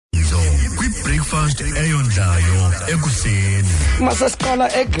kwi-breakfast eyondlayo ekuseni.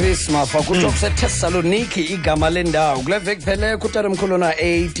 Masasiqala eGreece mafa kuthiwa kuseThessaloniki igama lendawo. Kule veki phele kutare mkhuluna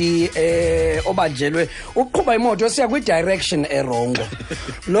 80 obanjelwe uqhuba imoto esiya kwi-direction erongo.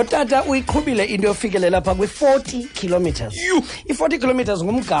 Lo tata uyiqhubile into yofikelela lapha kwi-40 kilometers. I-40 kilometers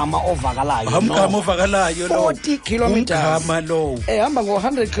ngumgama ovakalayo. Umgama ovakalayo lo. 40 kilometers. Umgama lo. Ehamba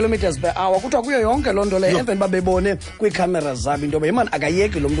ngo-100 kilometers per hour. Kuthiwa kuyo yonke loo nto leyo even babebone kwiikhamera zabo into imani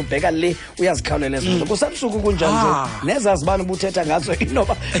akayeki lo mntu ubheka le uyazikhawulela ezinto. Kusebusuku kunjalo nezazibani ubuthetha ngazo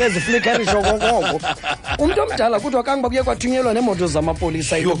inoba eziflikarisho kokoko. Umuntu omdala kuthiwa kangoba kuye kwathunyelwa neemoto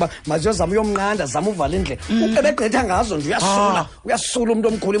zamapolisa into yokuba maziyozama uyomnqanda zama uvala indlela. Ebegqitha ngazo nje uyasula umuntu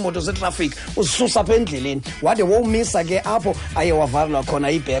omkhulu imoto zetraffic uzisusa apha endleleni wade womisa ke apho aye wavalwa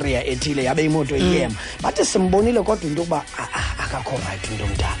khona ibarrier ethile yabe imoto iyema. Bathi simbonile kodwa into yokuba akakho right umuntu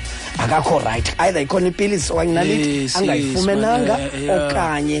omdala. Akakho right either ikhona ipilisi okanye nalithi angayifumenanga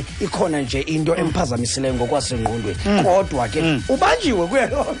okanye ikhona nje into emphazamisileyo ngokwasengqondweni kodwa ke ubanjiwe kuyo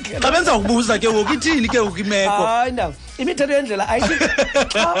yonke. Xa benza ukubuza ke ukithini ke ukimeko. Hayi ndawo imithetho yendlela ayithi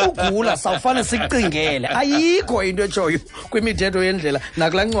xa ugula sawufane sicingele ayikho into etshoyo kwimithetho yendlela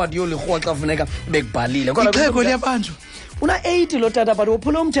nakulaa ncwadi yolirhoxa funeka bekubhalile kodwa iqhego liyabanjwa una 80 lo tata but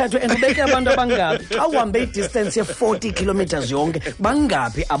uphula umthetho and ubeke abantu abangapi xa uhambe idistance ye-40 kilometers yonke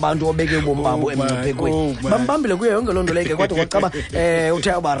bangapi abantu obeke ubomi babo emngciphekweni bambambile kuyo yonke loo nto leyo ke kodwa kwacaba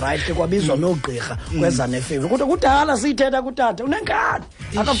uthe uba right ke kwabizwa noogqirha kweza nefemeli kodwa kudala siyithetha kutata unenkani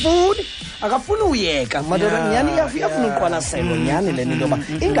akafuni uyeka madoda nyhani iyafuna uqwalaselo nyhani le nto yoba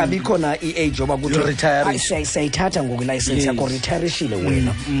ingabi khona i-age yoba kuthi siyayithatha ngoku ilayisensi yakho ritirishile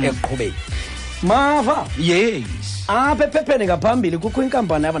wena ekuqhubeni mava yes apha ephepheni ngaphambili kukho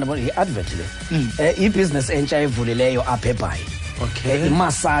inkampani yaba i-advert le i-business entsha evulileyo apha eBhayi. Okay.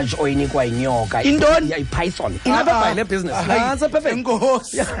 I-massage oyinikwa inyoka intoni i-python inapha eBhayi le business nantsi ephepheni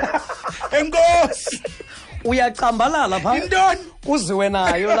enkosi uyacambalala phaa intoni kuziwe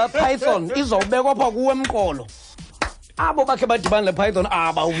nayo la python izawubekwa phaa kuwe emqolo abo bakhe badibana le python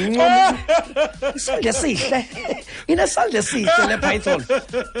aba uncomo isandla esihle inesandla esihle le python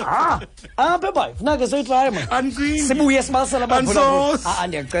apha eBhayi funeka siyitry man sibuye sibasela abantu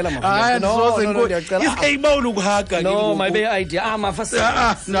ndiyacela man no isikeyibawula ukuhaga no maybe idea mafa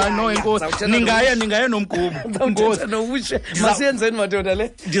no enkosi ningaya nomgubo inkosi nowushe masiyenzeni madoda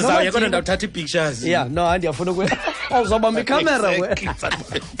le ndizawuya kodwa ndawuthatha ii-pictures yeah no andiyafuna uzawubamba ikhamera we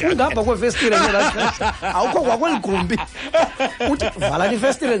ungapha kwefestile awukho kwakweligumbi uthi vala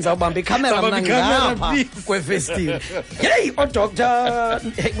ifestile ndizawubamba ikhamera mna ngapha kwefestile yeyi odoctor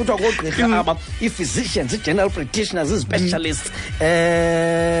kuthiwa koogqirha aba i-physicians i-general practitioners i-specialists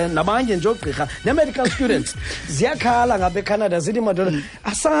nabanye nje oogqirha ne-medical students ziyakhala ngapha eCanada zithi madoda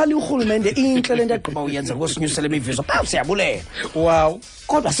asali urhulumente intle le nto agqiba uyenza ngosinyusela imivuzo siyabulela wow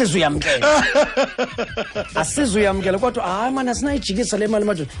kodwa asizuyamkela kodwa hayi mani asinayijikisa le mali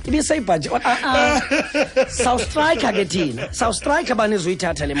madoda ibiseyibhaje sawustrayikha ke thina sawustrayikha bani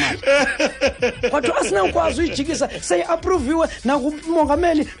izuyithatha le mali kodwa asinawukwazi uyijikisa seyi-aproviwe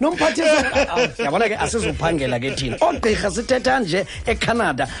nakumongameli nomphathisa yabona ke asizuphangela ke thina oogqirha sithetha nje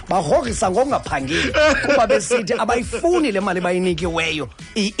eCanada bagrogrisa ngokungaphangeli kuba besithi abayifuni le mali bayinikiweyo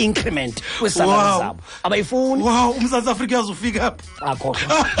i-increment kwisalari zabo abayifuni uMzantsi Afrika yazufika apha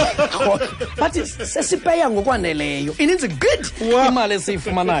bathi sesipeya ngokwaneleyo ininzi good imali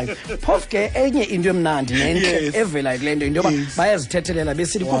esiyifumanayo phofu ke enye into emnandi nentle evelayo kule nto into yoba bayazithethelela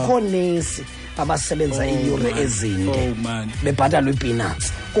besithi kukho nesi abasebenza iiyure ezinde bebhatalwa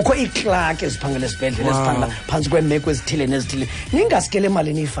ii-peanuts kukho iiklark eziphangela esibhedlela eziphangela phantsi kweemeko ezithile nezithile ningasikele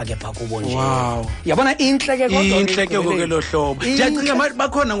mali niyifake phaa kubo nje yabona intle ke intle ke ngoke lo hlobo ndiyacinga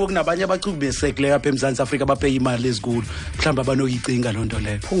bakhona ngoku nabanye abachubesekileyo apha eMzantsi Afrika bapeya imali ezikulu mhlawumbi abanoyicinga loo nto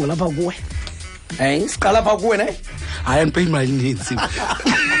leyo phungula phaa kuwe siqala phaa kuwe ne hayi andipeyi imali ninzi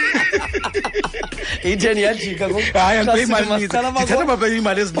itheni yajika hayi andipeyi imali ninzi ndithatha bapeya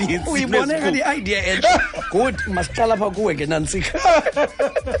imali ezininzi uyibone i-idea entle good masiqala phaa kuwe ke nantsika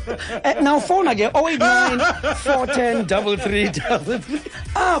nawufowuna ke 089 410 3333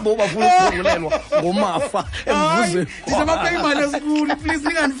 abo bafuna ukuphungulelwa ngumafa emvuzweni ndizabapeya imali ezikulu please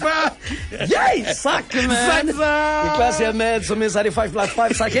ningandifaki yeyi sakhe man iklasi yamaths miss ari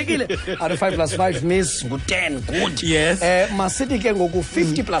 5+5 sakhekile ari 5+5 miss ngu-10 good yes masithi ke ngoku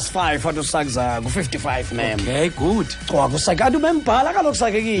 50+5 athi usakza ngu-55 mem okay good kusakade umembhala kaloku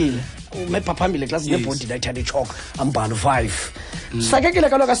sakekile umepha phambili eklasini nebhodi ndayithatha itshoko ambhala u-5 sakekile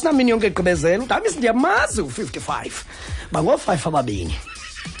kaloku asinamini yonke igqibezela udamisi ndiyamazi u-55 bango-5 ababini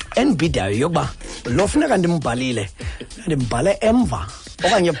endibhidayo yokuba lo funeka ndimbhalile ndimbhale emva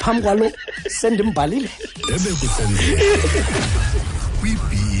okanye phambi kwalo sendimbhalile ebekusenzeka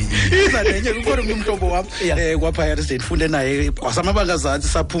kwi-BEE iza nenye kukhona umhlobo wami kwaphaya sifunde naye kwasamabanga azansi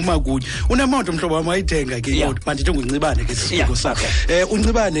saphuma kunye unemoto umhlobo wami ayithenga ke imoto mandithi nguncibane ke sisibuko sakhe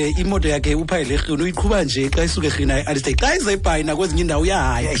uncibane imoto yakhe uphayile eRhini uyiqhuba nje xa isuke eRhini alithi xa ize eBhayi nakwezinye indawo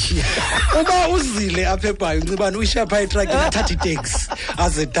uyahaya uba uzile apha eBhayi uncibane uyishiya phaa etruckini athatha itaxi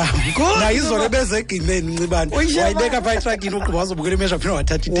aze down na izolo bezegimeni uncibane wayibeka phaa etruckini uqhuba wazobukela imesha phina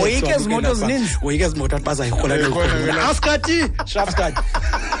wathatha itaxi woyike izimoto zininzi woyike izimoto bazayirhola askati sharp start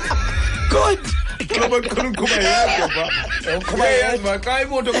good Kuba yedwa ba. Xa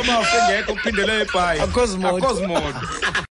imoto kamafa engekho kuphindele eBhayi. Akho zimoto.